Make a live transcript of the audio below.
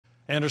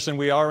Anderson,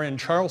 we are in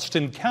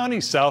Charleston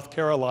County, South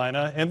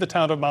Carolina, in the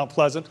town of Mount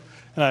Pleasant.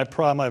 And I have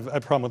a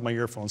problem with my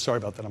earphones. Sorry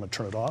about that. I'm going to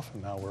turn it off,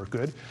 and now we're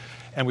good.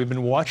 And we've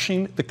been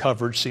watching the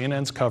coverage,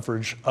 CNN's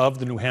coverage, of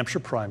the New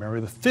Hampshire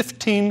primary, the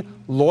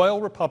 15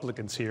 loyal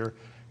Republicans here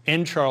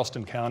in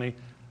Charleston County,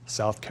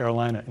 South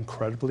Carolina.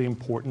 Incredibly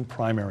important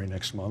primary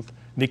next month.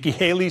 Nikki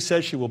Haley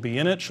says she will be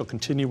in it. She'll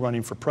continue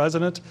running for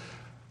president.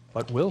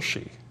 But will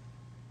she?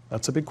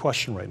 That's a big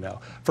question right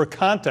now. For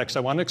context, I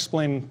want to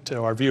explain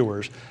to our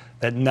viewers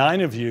that 9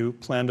 of you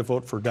plan to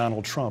vote for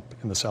Donald Trump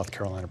in the South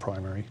Carolina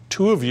primary.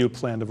 2 of you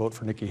plan to vote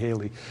for Nikki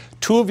Haley.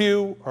 2 of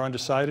you are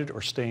undecided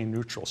or staying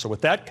neutral. So with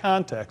that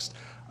context,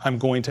 I'm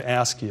going to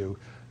ask you,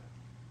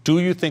 do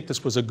you think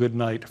this was a good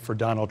night for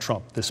Donald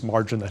Trump, this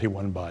margin that he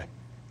won by?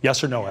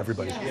 Yes or no,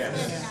 everybody?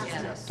 Yes.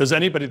 Yes. Does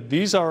anybody,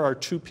 these are our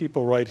 2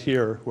 people right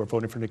here who are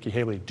voting for Nikki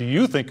Haley. Do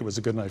you think it was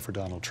a good night for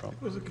Donald Trump?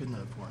 It was a good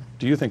night for him.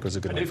 Do you think it was a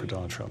good night for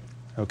Donald Trump?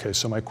 Okay,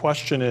 so my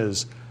question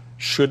is,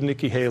 should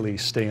Nikki Haley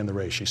stay in the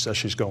race? She says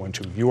she's going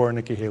to. You are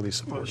Nikki Haley's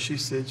supporter. Well, she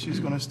said she's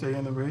going to stay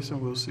in the race,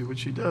 and we'll see what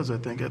she does. I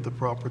think at the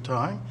proper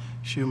time,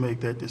 she'll make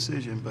that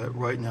decision. But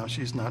right now,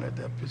 she's not at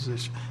that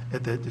position,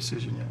 at that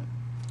decision yet.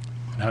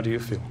 And how do you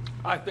feel?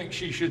 I think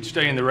she should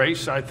stay in the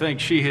race. I think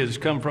she has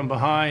come from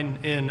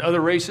behind in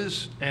other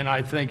races, and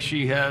I think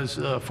she has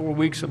 4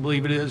 weeks, I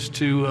believe it is,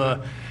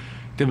 to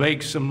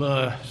make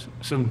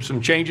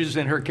some changes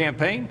in her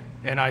campaign.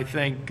 And I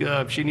think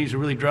she needs to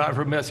really drive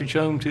her message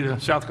home to the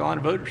South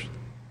Carolina voters.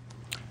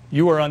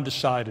 You are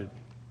undecided.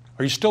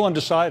 Are you still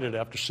undecided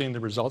after seeing the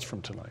results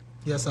from tonight?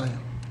 Yes, I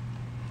am.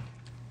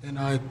 And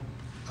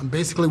I'm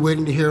basically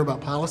waiting to hear about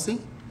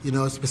policy,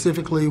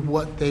 specifically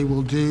what they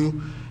will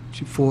do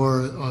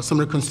for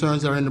some of the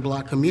concerns that are in the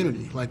black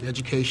community, like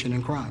education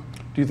and crime.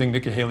 Do you think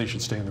Nikki Haley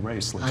should stay in the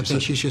race? I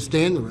think she should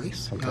stay in the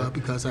race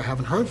because I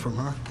haven't heard from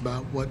her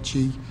about what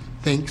she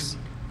thinks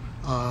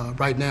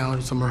right now,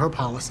 some of her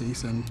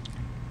policies and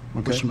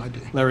what she might do.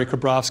 Larry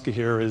Kabrowski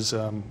here is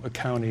a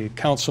county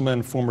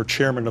councilman, former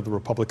chairman of the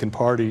Republican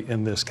Party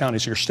in this county,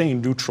 so you're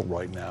staying neutral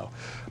right now.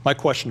 My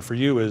question for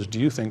you is,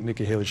 do you think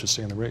Nikki Haley should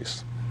stay in the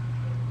race?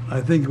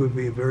 I think it would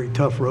be a very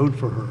tough road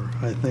for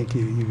her. I think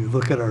you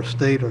look at our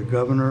state, our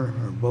governor,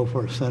 or both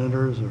our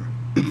senators, or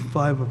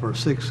 5 of our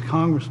 6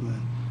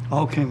 congressmen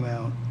all came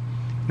out,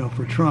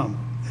 for Trump.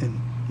 And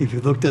if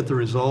you looked at the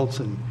results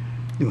in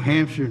New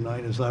Hampshire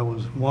tonight, as I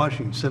was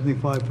watching,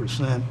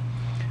 75%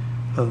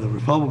 of the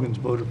Republicans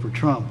voted for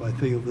Trump. I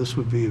feel this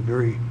would be a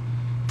very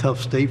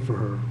tough state for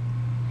her.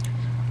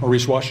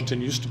 Maurice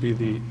Washington used to be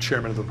the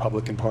chairman of the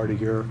Republican Party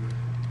here.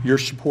 You're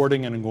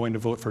supporting and going to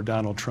vote for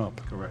Donald Trump.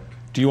 Correct.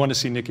 Do you want to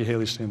see Nikki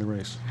Haley stay in the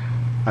race?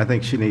 I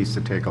think she needs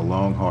to take a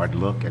long, hard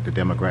look at the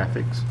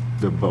demographics,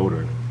 the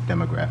voter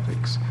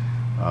demographics.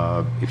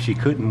 If she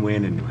couldn't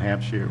win in New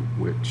Hampshire,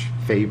 which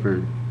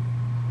favored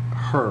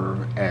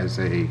her as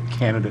a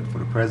candidate for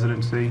the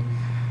presidency,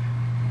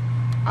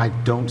 I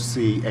don't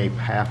see a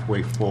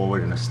pathway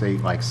forward in a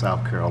state like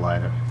South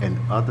Carolina and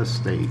other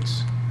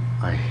states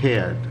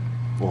ahead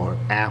or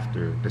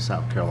after the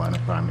South Carolina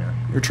primary.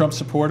 You're a Trump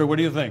supporter. What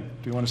do you think?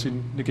 Do you want to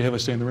see Nikki Haley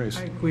stay in the race?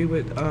 I agree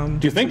with...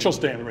 do you think she'll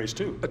stay in the race,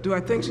 too? Do I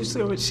think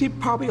she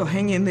probably will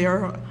hang in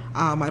there.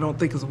 I don't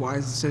think it's a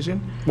wise decision.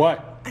 Why?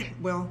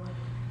 Well,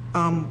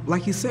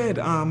 like you said,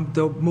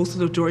 most of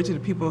the majority of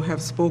the people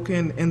have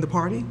spoken in the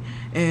party,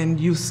 and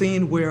you've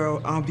seen where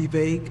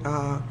Vivek,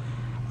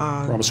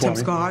 Tim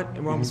Scott,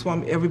 and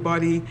Ramaswamy,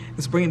 everybody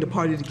is bringing the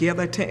party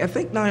together. I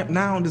think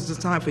now is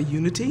the time for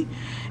unity,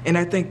 and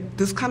I think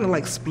this kind of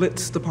like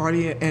splits the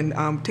party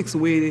and takes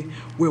away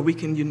where we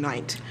can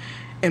unite.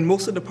 And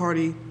most of the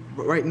party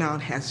right now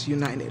has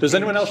united. Does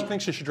anyone else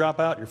think she should drop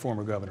out, your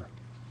former governor?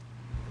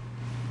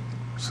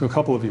 So a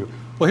couple of you.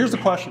 Well, here's the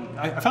question.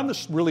 I found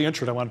this really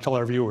interesting. I want to tell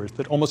our viewers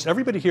that almost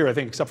everybody here, I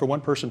think, except for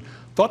one person,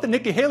 thought that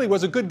Nikki Haley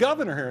was a good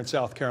governor here in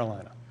South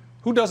Carolina.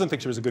 Who doesn't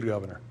think she was a good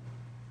governor?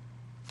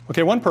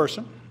 Okay, one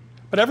person.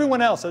 But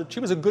everyone else said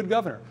she was a good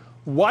governor.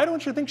 Why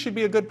don't you think she'd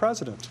be a good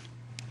president?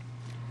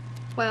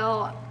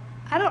 Well,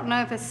 I don't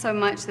know if it's so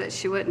much that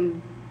she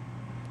wouldn't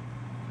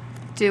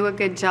do a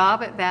good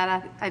job at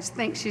that. I just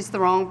think she's the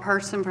wrong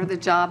person for the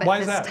job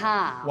at this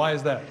time. Why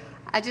is that?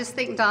 I just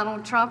think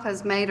Donald Trump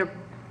has made a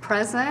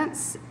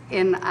presence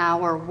in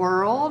our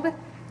world.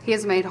 He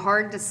has made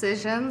hard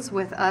decisions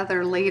with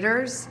other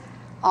leaders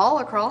all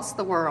across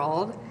the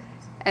world.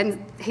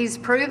 And he's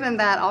proven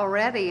that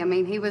already. I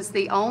mean, he was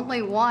the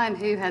only one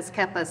who has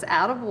kept us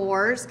out of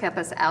wars, kept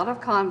us out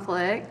of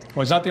conflict.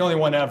 Well, he's not the only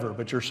one ever,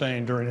 but you're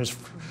saying during his,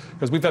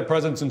 because we've had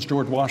presidents since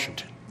George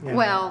Washington. Yeah.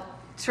 Well,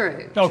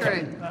 true.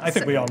 Okay, true. I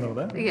think we all know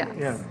that.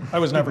 Yeah. I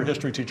was never a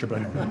history teacher, but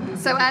I know that.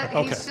 So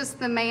he's just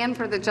the man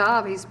for the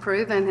job. He's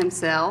proven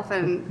himself.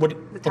 And what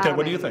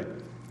do you think?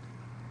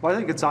 Well, I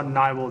think it's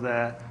undeniable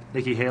that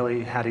Nikki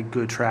Haley had a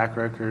good track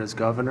record as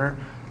governor.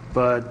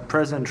 But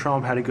President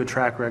Trump had a good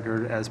track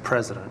record as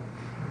president.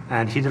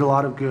 And he did a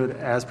lot of good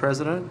as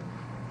president,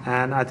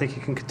 and I think he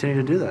can continue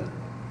to do that.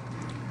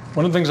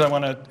 One of the things I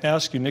want to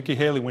ask you, Nikki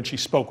Haley, when she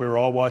spoke, we were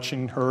all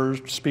watching her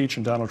speech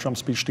and Donald Trump's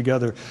speech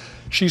together.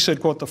 She said,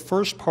 quote, "The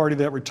first party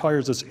that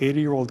retires its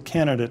 80-year-old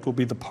candidate will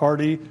be the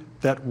party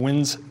that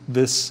wins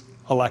this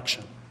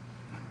election."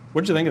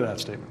 What did you think of that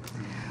statement?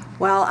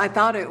 Well, I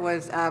thought it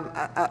was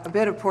a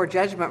bit of poor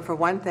judgment for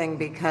one thing,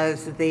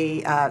 because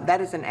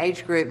that is an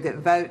age group that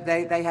vote,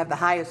 they have the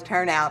highest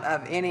turnout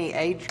of any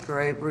age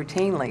group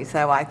routinely.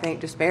 So I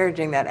think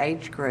disparaging that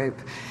age group,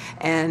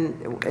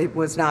 and it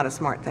was not a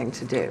smart thing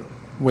to do.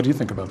 What do you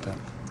think about that,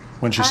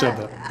 when she said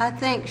that? I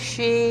think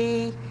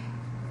she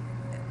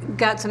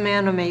got some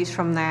enemies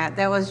from that.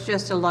 That was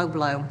just a low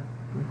blow.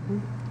 Mm-hmm.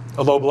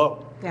 A low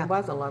blow? Yeah. It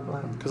was a low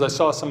blow. Because I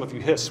saw some of you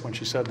hiss when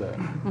she said that.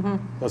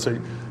 Let's see.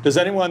 Does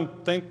anyone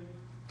think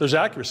there's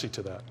accuracy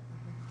to that?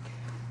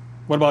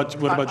 What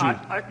about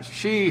you?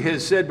 She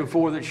has said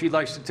before that she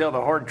likes to tell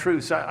the hard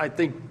truths. I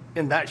think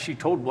in that she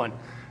told one.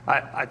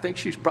 I think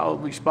she's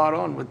probably spot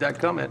on with that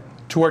comment.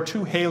 To our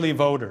two Haley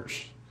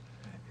voters,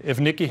 if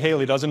Nikki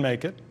Haley doesn't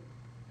make it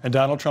and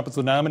Donald Trump is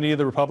the nominee of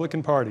the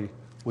Republican Party,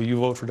 will you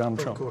vote for Donald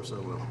Trump? Of course I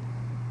will.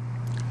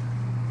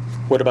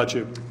 What about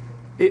you?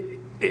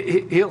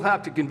 He'll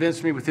have to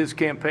convince me with his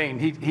campaign.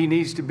 He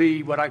needs to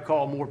be what I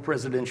call more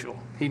presidential.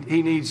 He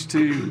needs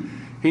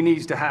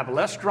to have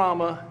less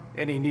drama,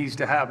 and he needs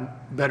to have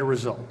better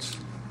results.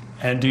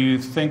 And do you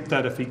think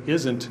that if he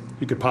isn't,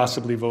 you could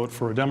possibly vote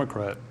for a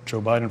Democrat,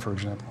 Joe Biden, for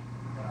example?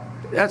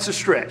 That's a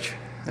stretch.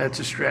 That's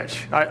a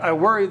stretch. I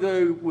worry,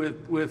 though,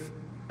 with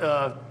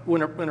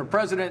when a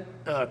president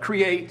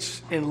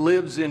creates and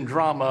lives in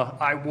drama,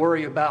 I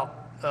worry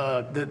about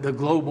the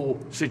global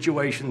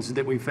situations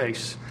that we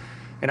face.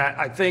 And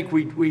I think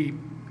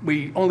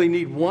we only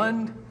need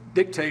one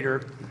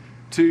dictator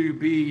to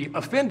be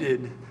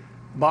offended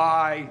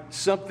by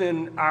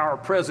something our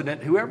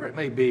president, whoever it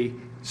may be,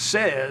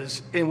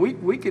 says, and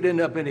we could end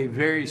up in a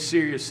very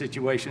serious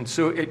situation.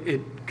 So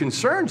it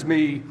concerns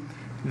me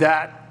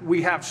that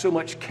we have so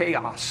much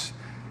chaos.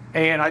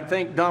 And I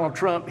think Donald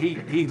Trump,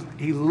 he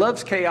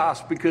loves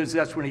chaos because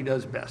that's when he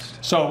does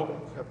best. So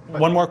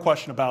one more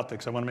question about that,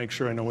 because I want to make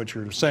sure I know what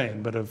you're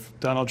saying. But if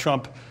Donald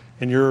Trump,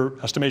 in your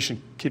estimation,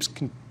 keeps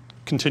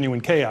continuing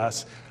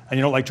chaos, and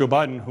you don't like Joe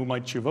Biden, who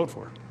might you vote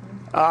for?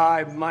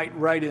 I might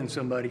write in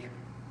somebody.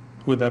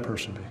 Who would that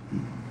person be?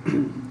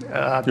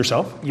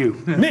 Yourself? You.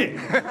 Me.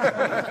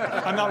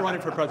 I'm not running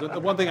for president.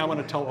 The one thing I want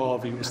to tell all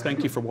of you is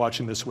thank you for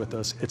watching this with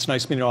us. It's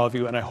nice meeting all of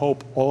you, and I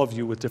hope all of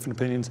you with different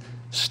opinions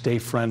stay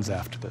friends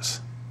after this.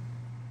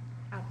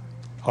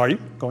 Are you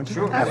going to?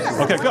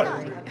 Sure. Okay,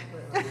 good.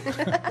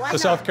 The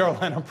South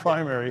Carolina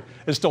primary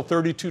is still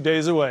 32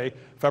 days away,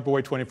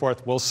 February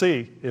 24th. We'll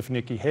see if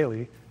Nikki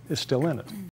Haley is still in it.